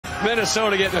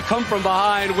Minnesota getting a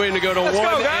come-from-behind win to go to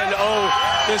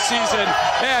 1-0 this season.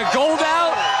 Yeah, gold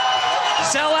out,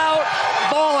 sell out,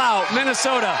 ball out.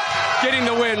 Minnesota getting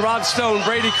the win. Rob Stone,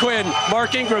 Brady Quinn,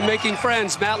 Mark Ingram making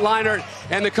friends, Matt Leinart,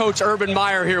 and the coach Urban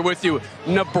Meyer here with you.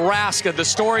 Nebraska, the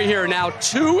story here now,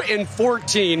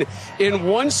 2-14 in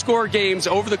one-score games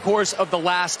over the course of the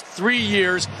last 3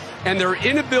 years, and their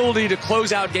inability to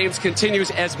close out games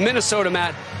continues as Minnesota,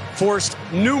 Matt, forced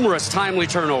numerous timely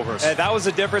turnovers. And that was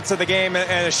the difference of the game,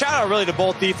 and a shout out really to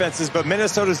both defenses, but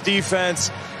Minnesota's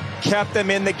defense kept them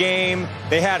in the game.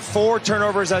 They had 4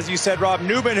 turnovers, as you said, Rob.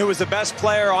 Newman, who was the best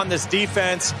player on this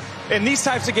defense. In these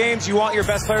types of games, you want your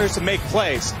best players to make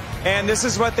plays. And this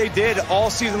is what they did all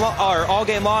season long, or all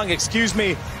game long,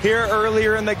 here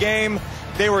earlier in the game.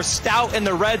 They were stout in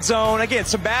the red zone. Again,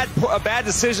 some bad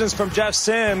decisions from Jeff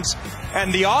Sims,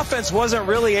 and the offense wasn't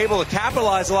really able to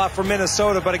capitalize a lot for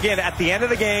Minnesota. But again, at the end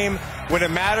of the game, when it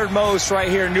mattered most right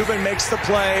here, Newman makes the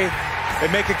play. They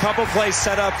make a couple plays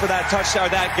set up for that touchdown,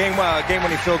 that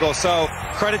game-winning field goal. So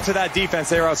credit to that defense.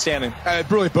 They were outstanding.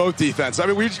 Really both defense. I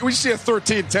mean, we see a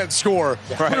 13-10 score.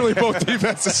 Right. Really both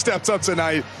defenses stepped up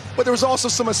tonight. But there was also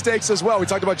some mistakes as well. We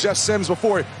talked about Jeff Sims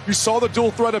before. You saw the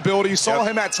dual threat ability. You saw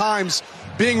him at times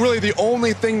being really the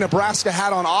only thing Nebraska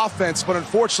had on offense. But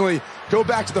unfortunately, go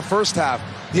back to the first half.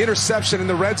 The interception in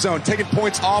the red zone, taking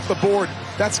points off the board.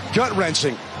 That's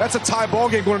gut-wrenching. That's a tie ball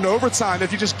game going into overtime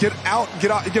if you just get out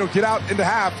into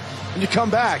half and you come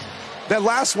back. That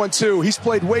last one, too, he's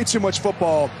played way too much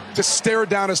football to stare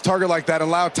down his target like that and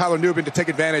allow Tyler Newman to take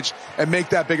advantage and make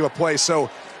that big of a play. So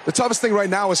the toughest thing right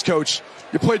now is, Coach,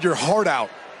 you played your heart out.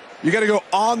 You got to go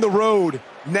on the road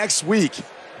next week.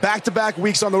 Back-to-back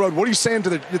weeks on the road. What are you saying to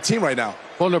the team right now?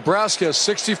 Well, Nebraska has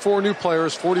 64 new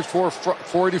players,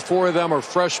 44 of them are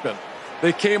freshmen.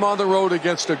 They came on the road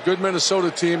against a good Minnesota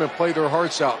team and played their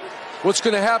hearts out. What's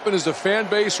going to happen is the fan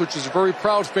base, which is a very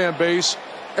proud fan base,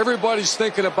 everybody's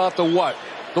thinking about the what.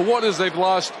 The what is they've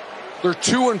lost. They're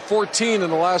 2-14 in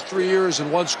the last 3 years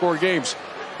in one-score games.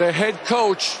 The head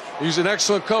coach, he's an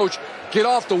excellent coach, get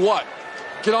off the what.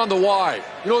 Get on the why.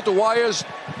 You know what the why is?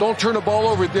 Don't turn the ball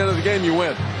over at the end of the game, you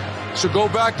win. So go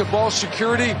back to ball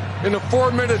security. In the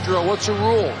 4-minute drill, what's the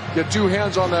rule? Get 2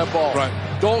 hands on that ball. Right.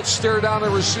 Don't stare down the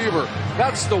receiver.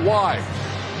 That's the why.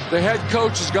 The head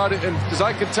coach has got it, and because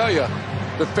I can tell you,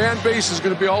 the fan base is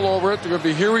going to be all over it. They're going to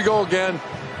be, here we go again.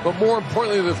 But more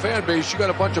importantly, the fan base, you got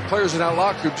a bunch of players in that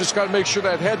locker room. Just got to make sure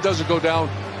that head doesn't go down.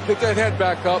 Get that head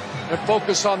back up and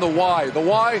focus on the why. The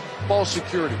why, ball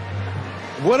security.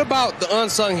 What about the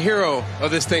unsung hero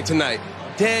of this thing tonight?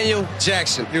 Daniel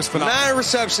Jackson. He was phenomenal. 9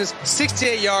 receptions,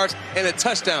 68 yards, and a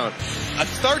touchdown. A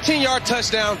 13-yard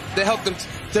touchdown that helped them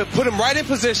to put him right in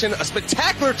position. A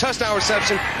spectacular touchdown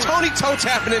reception. Tony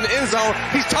toe-tapping in the end zone.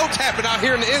 He's toe-tapping out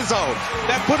here in the end zone.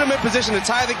 That put him in position to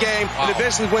tie the game and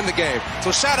eventually win the game.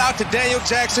 So shout out to Daniel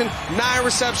Jackson. 9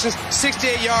 receptions,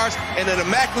 68 yards, and an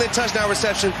immaculate touchdown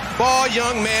reception. Ball,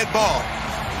 young man, ball.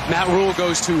 Matt Rule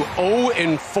goes to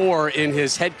 0-4 in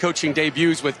his head coaching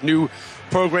debuts with new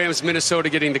programs. Minnesota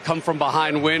getting the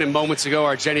come-from-behind win, and moments ago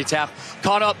our Jenny Tapp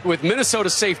caught up with Minnesota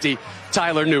safety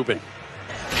Tyler Newman.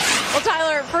 Well,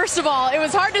 Tyler, first of all, it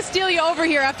was hard to steal you over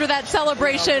here after that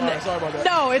celebration. Sorry about that.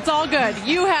 No, it's all good.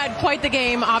 You had quite the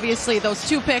game, obviously, those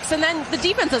 2 picks, and then the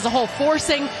defense as a whole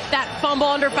forcing that fumble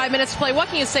under 5 minutes to play. What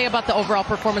can you say about the overall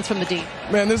performance from the D?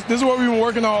 Man, this is what we've been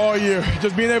working on all year.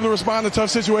 Just being able to respond to tough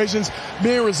situations,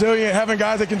 being resilient, having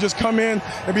guys that can just come in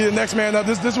and be the next man up.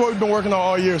 This is what we've been working on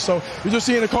all year. So you're just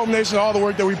seeing the culmination of all the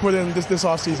work that we put in this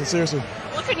offseason, seriously.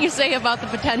 What can you say about the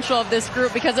potential of this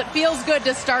group? Because it feels good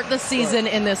to start the season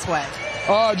in this way.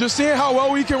 Just seeing how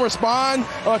well we can respond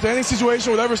to any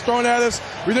situation, whatever's thrown at us.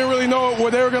 We didn't really know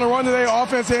what they were going to run today,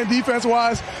 offense and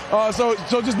defense-wise.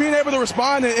 So just being able to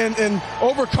respond and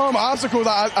overcome obstacles,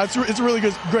 it's a really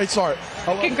great start.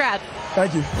 Congrats.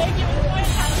 Thank you. Thank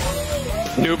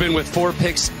you. Newman with 4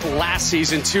 picks last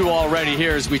season, 2 already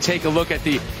here as we take a look at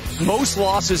the most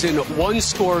losses in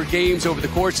one-score games over the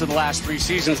course of the last 3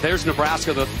 seasons. There's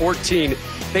Nebraska, the 14.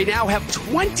 They now have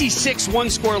 26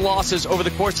 one-score losses over the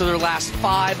course of their last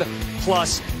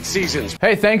 5+ seasons.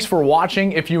 Hey, thanks for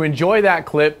watching. If you enjoy that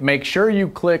clip, make sure you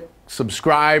click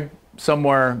subscribe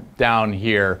somewhere down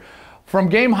here. From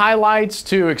game highlights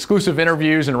to exclusive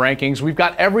interviews and rankings, we've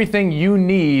got everything you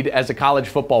need as a college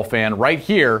football fan right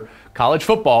here, College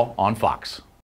Football on Fox.